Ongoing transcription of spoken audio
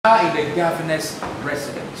In the governor's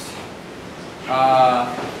residence.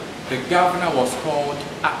 The governor was called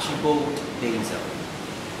Archibald Daisel.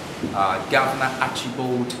 Governor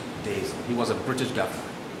Archibald Daisel. He was a British governor.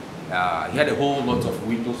 He had a whole lot of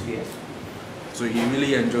windows here. So he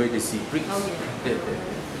really enjoyed the sea breeze. Oh, yeah.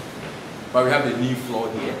 But we have the new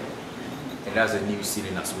floor here. And that's a new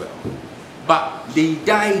ceiling as well. But they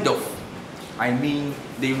died of,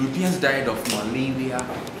 the Europeans died of malaria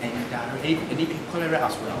and even cholera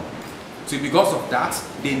as well. So because of that,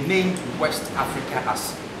 they named West Africa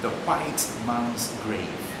as the white man's grave.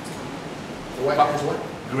 The white man's what?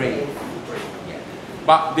 Grave. Yeah.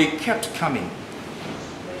 But they kept coming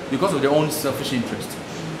because of their own selfish interest.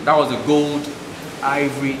 That was the gold,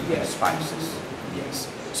 ivory, spices. Yes.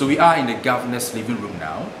 So we are in the governor's living room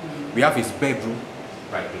now. We have his bedroom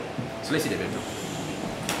right here. So let's see the bedroom.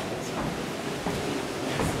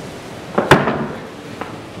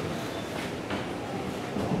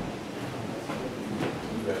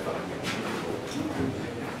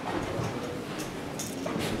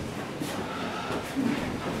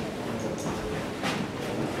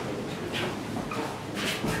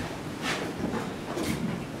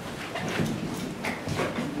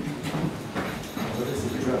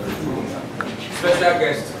 Special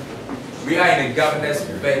guest, we are in the governor's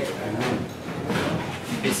bedroom.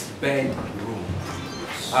 His bedroom.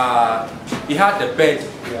 He had the bed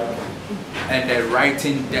and a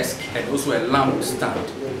writing desk and also a lamp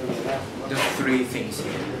stand. Just three things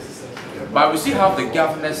here. But we still have the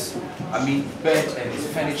governor's, bed and his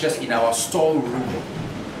furniture in our storeroom.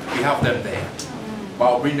 We have them there. But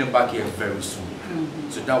I'll bring them back here very soon.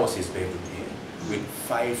 So that was his bedroom here with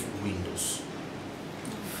 5 windows.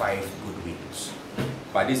 5 good windows.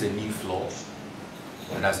 But this is a new floor,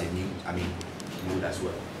 and that's a new, wood as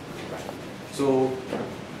well. Right. So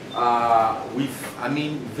we've,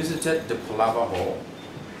 visited the Palava Hall.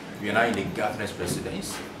 We are now in the governor's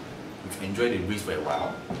residence. We've enjoyed the breeze for a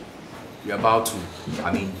while. We're about to,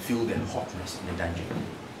 feel the hotness in the dungeon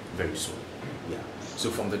very soon. Yeah. So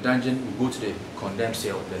from the dungeon, we go to the condemned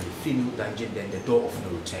cell, then the female dungeon, then the door of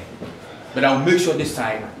no return. But I'll make sure this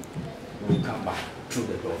time we'll come back through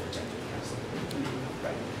the door of the dungeon.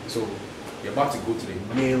 Right. So we're about to go to the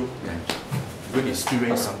male dungeon. We're going to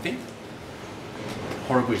experience something.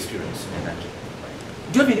 Horrible experience in the dungeon.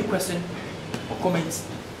 Right. Do you have any question or comments?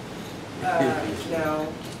 No.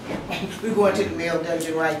 We're going to the male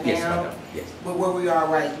dungeon right now. Yes, yes. But where we are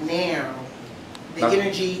right now, the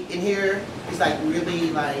energy in here is like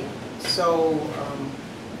really so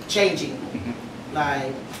changing.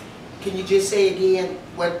 Like, can you just say again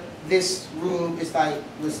what this room was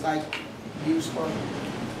used for?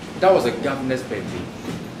 That was a governor's bedroom.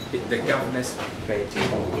 The governor's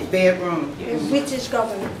bedroom. Bedroom. Yes. The British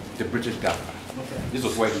governor. The British governor. Okay. This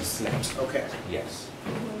was where he slept. Okay. Yes.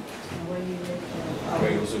 Where you live,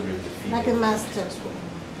 Where he also lived the female. like a master.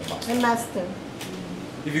 A master.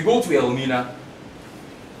 If you go to Elmina,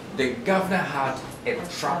 the governor had a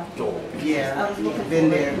trap door. Yeah, I've been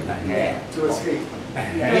there. To escape.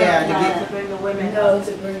 To bring the women out.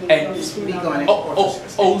 To bring And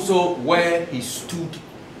also where he stood,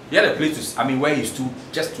 he had a place to, where he stood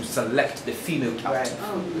just to select the female captive.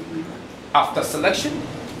 Right. After selection,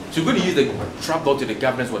 so we're going to use the trap door to the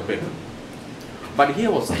governor's bedroom. But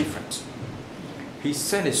here was different. He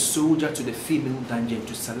sent a soldier to the female dungeon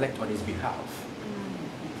to select on his behalf.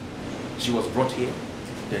 She was brought here,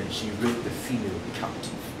 then she raped the female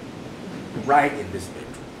captive right in this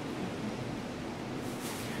bedroom.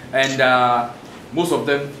 And most of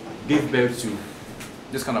them gave birth to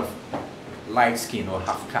this kind of light skin or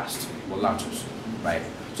half caste or mulattoes, right?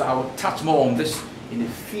 So I will touch more on this in the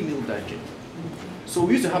female dungeon. So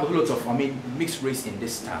we used to have a whole lot of mixed race in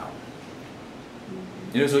this town.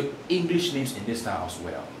 So English names in this town as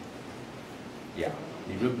well. Yeah,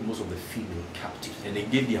 they raped most of the female captives and they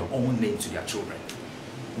gave their own name to their children.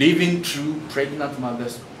 They even threw pregnant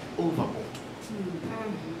mothers overboard.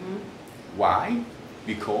 Why?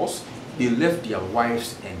 Because they left their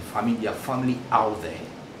wives and their family out there.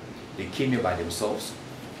 They came here by themselves.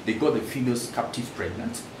 They got the females captives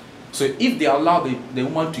pregnant. So if they allow the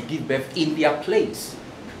woman to give birth in their place,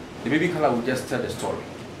 the baby color will just tell the story.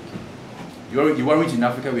 You weren't in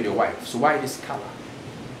Africa with your wife, so why this color?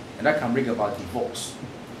 And that can bring about divorce.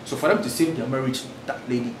 So for them to save their marriage, that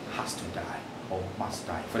lady has to die or must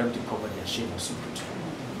die for them to cover their shame or secret.